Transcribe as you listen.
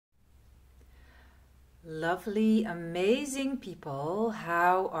Lovely, amazing people,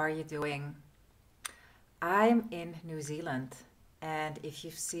 how are you doing? I'm in New Zealand, and if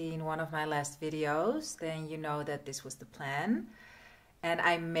you've seen one of my last videos, then you know that this was the plan. And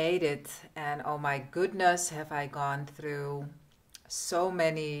I made it, and oh my goodness, have I gone through so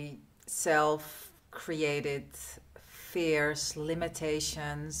many self-created fears,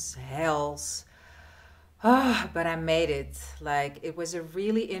 limitations, hells. But I made it. Like, it was a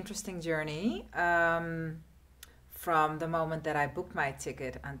really interesting journey from the moment that I booked my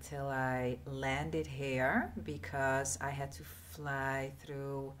ticket until I landed here, because I had to fly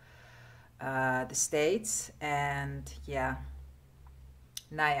through the States. And yeah,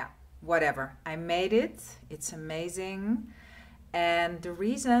 Naya, whatever. I made it. It's amazing. And the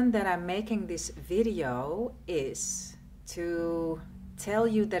reason that I'm making this video is to tell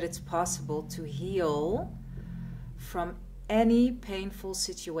you that it's possible to heal from any painful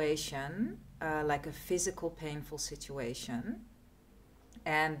situation, like a physical painful situation.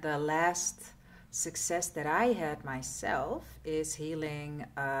 And the last success that I had myself is healing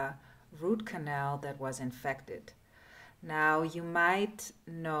a root canal that was infected. Now, you might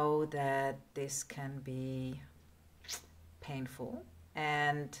know that this can be painful,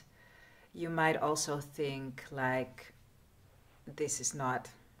 and you might also think like, it's not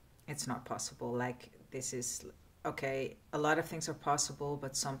possible. Like, this is okay, a lot of things are possible,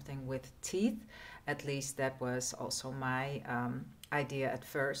 but something with teeth, at least that was also my idea at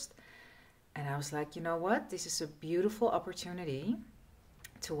first. And I was like, you know what, this is a beautiful opportunity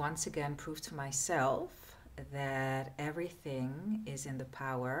to once again prove to myself that everything is in the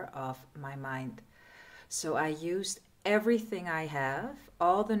power of my mind. So I used everything I have,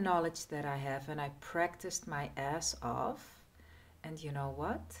 all the knowledge that I have, and I practiced my ass off. And you know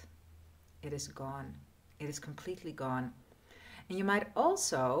what? It is gone. It is completely gone. And you might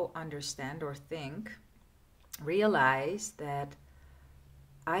also understand or realize that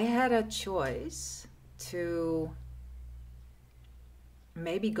I had a choice to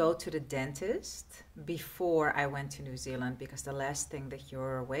maybe go to the dentist before I went to New Zealand, because the last thing that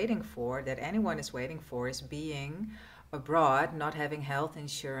you're waiting for, that anyone is waiting for, is being abroad, not having health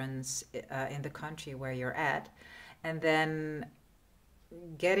insurance in the country where you're at, and then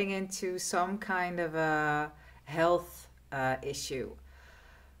getting into some kind of a health issue.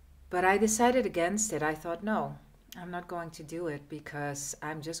 But I decided against it. I thought, no, I'm not going to do it, because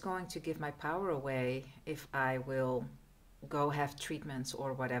I'm just going to give my power away if I will go have treatments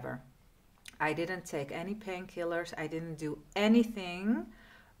or whatever. I didn't take any painkillers. I didn't do anything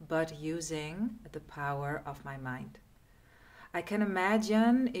but using the power of my mind. I can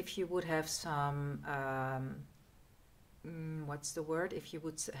imagine if you would have some if you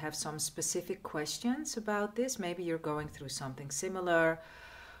would have some specific questions about this. Maybe you're going through something similar,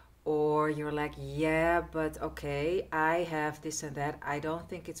 or you're like, yeah, but okay, I have this and that, I don't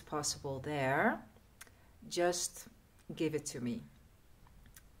think it's possible there. Just give it to me.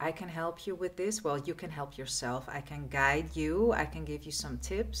 I can help you with this. Well, you can help yourself. I can guide you. I can give you some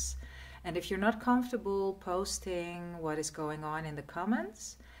tips. And if you're not comfortable posting what is going on in the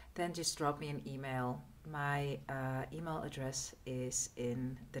comments, then just drop me an email. My email address is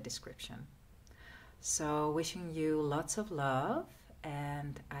in the description. So wishing you lots of love,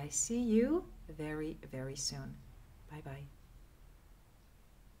 and I see you very, very soon. Bye bye.